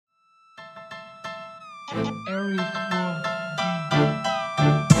Eric will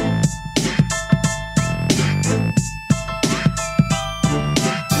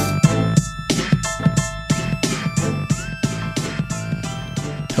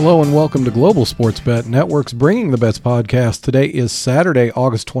Hello and welcome to Global Sports Bet Network's Bringing the Bets podcast. Today is Saturday,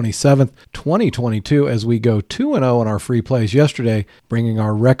 August 27th, 2022, as we go 2-0 in our free plays yesterday, bringing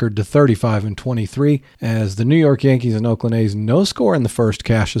our record to 35-23, as the New York Yankees and Oakland A's no score in the first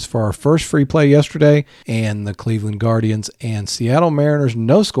cashes for our first free play yesterday, and the Cleveland Guardians and Seattle Mariners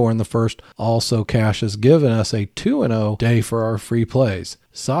no score in the first also cashes, giving us a 2-0 day for our free plays.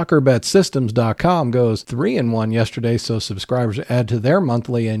 SoccerBetSystems.com goes 3-1 yesterday, so subscribers add to their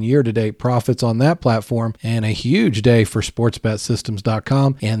monthly and year-to-date profits on that platform, and a huge day for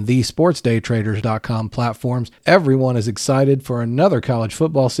SportsBetSystems.com and the SportsDayTraders.com platforms. Everyone is excited for another college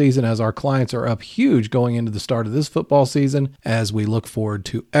football season, as our clients are up huge going into the start of this football season, as we look forward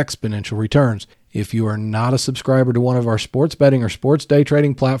to exponential returns. If you are not a subscriber to one of our sports betting or sports day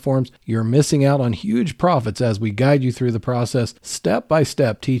trading platforms, you're missing out on huge profits as we guide you through the process step by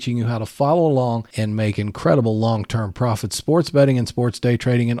step, teaching you how to follow along and make incredible long-term profits sports betting and sports day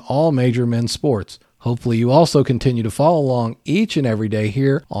trading in all major men's sports. Hopefully you also continue to follow along each and every day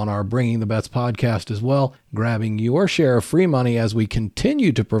here on our Bringing the Bets podcast as well, grabbing your share of free money as we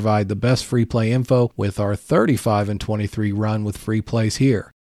continue to provide the best free play info with our 35-23 run with free plays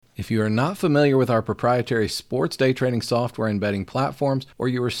here. If you are not familiar with our proprietary sports day trading software and betting platforms, or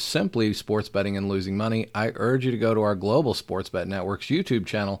you are simply sports betting and losing money, I urge you to go to our Global Sports Bet Network's YouTube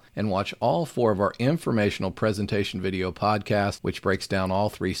channel and watch all 4 of our informational presentation video podcasts, which breaks down all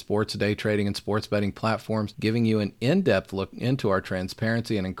 3 sports day trading and sports betting platforms, giving you an in-depth look into our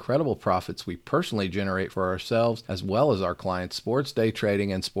transparency and incredible profits we personally generate for ourselves as well as our clients' sports day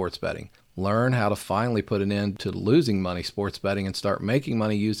trading and sports betting. Learn how to finally put an end to losing money sports betting and start making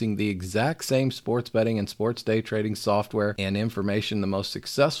money using the exact same sports betting and sports day trading software and information the most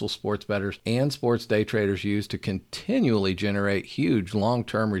successful sports bettors and sports day traders use to continually generate huge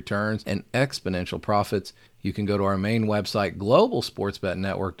long-term returns and exponential profits. You can go to our main website,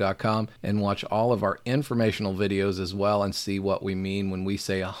 globalsportsbetnetwork.com, and watch all of our informational videos as well and see what we mean when we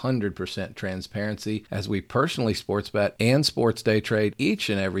say 100% transparency, as we personally sports bet and sports day trade each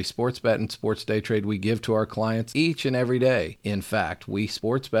and every sports bet and sports day trade we give to our clients each and every day. In fact, we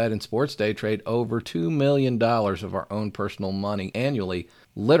sports bet and sports day trade over $2 million of our own personal money annually,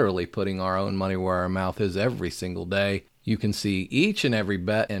 literally putting our own money where our mouth is every single day. You can see each and every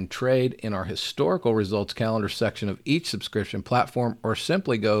bet and trade in our historical results calendar section of each subscription platform, or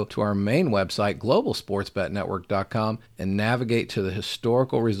simply go to our main website, globalsportsbetnetwork.com, and navigate to the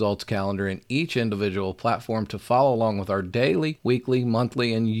historical results calendar in each individual platform to follow along with our daily, weekly,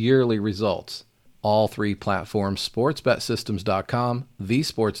 monthly, and yearly results. All 3 platforms, SportsBetSystems.com,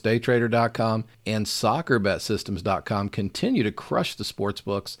 TheSportsDayTrader.com, and SoccerBetSystems.com, continue to crush the sports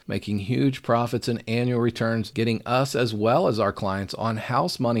books, making huge profits and annual returns, getting us as well as our clients on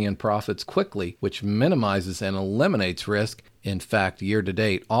house money and profits quickly, which minimizes and eliminates risk. In fact, year to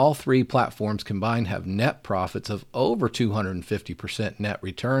date, all 3 platforms combined have net profits of over 250% net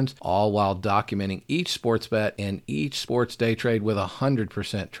returns, all while documenting each sports bet and each sports day trade with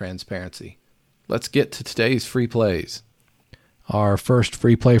 100% transparency. Let's get to today's free plays. Our first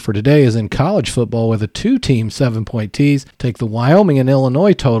free play for today is in college football with a 2-team 7-point tease. Take the Wyoming and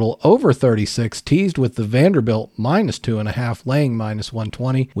Illinois total over 36, teased with the Vanderbilt -2.5, laying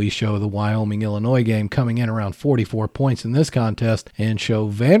 -120. We show the Wyoming-Illinois game coming in around 44 points in this contest, and show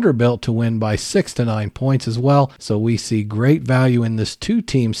Vanderbilt to win by 6 to 9 points as well. So we see great value in this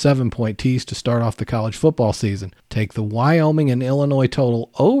 2-team 7-point tease to start off the college football season. Take the Wyoming and Illinois total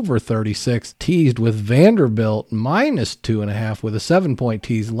over 36, teased with Vanderbilt -2.5, with a 7-point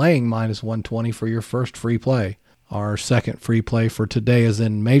tease, laying -120 for your first free play. Our second free play for today is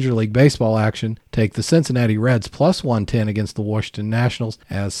in Major League Baseball action. Take the Cincinnati Reds +110 against the Washington Nationals,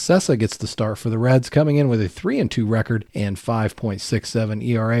 as Sessa gets the start for the Reds, coming in with a 3-2 record and 5.67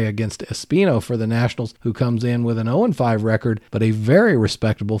 ERA against Espino for the Nationals, who comes in with an 0-5 record but a very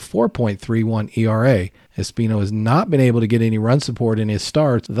respectable 4.31 ERA. Espino has not been able to get any run support in his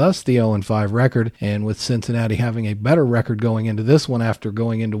starts, thus the 0-5 record, and with Cincinnati having a better record going into this one after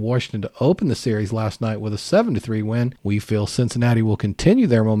going into Washington to open the series last night with a 7-3 win, we feel Cincinnati will continue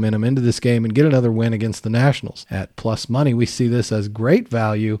their momentum into this game and get another win against the Nationals. At plus money, we see this as great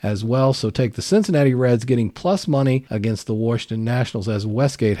value as well, so take the Cincinnati Reds getting plus money against the Washington Nationals, as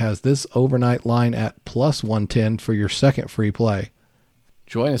Westgate has this overnight line at +110 for your second free play.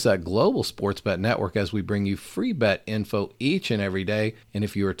 Join us at Global Sports Bet Network as we bring you free bet info each and every day. And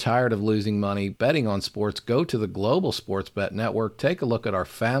if you are tired of losing money betting on sports, go to the Global Sports Bet Network. Take a look at our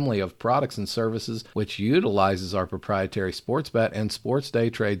family of products and services, which utilizes our proprietary sports bet and sports day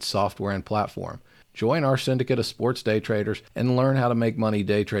trade software and platform. Join our syndicate of sports day traders and learn how to make money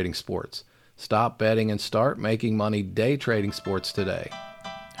day trading sports. Stop betting and start making money day trading sports today.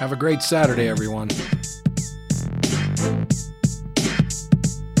 Have a great Saturday, everyone.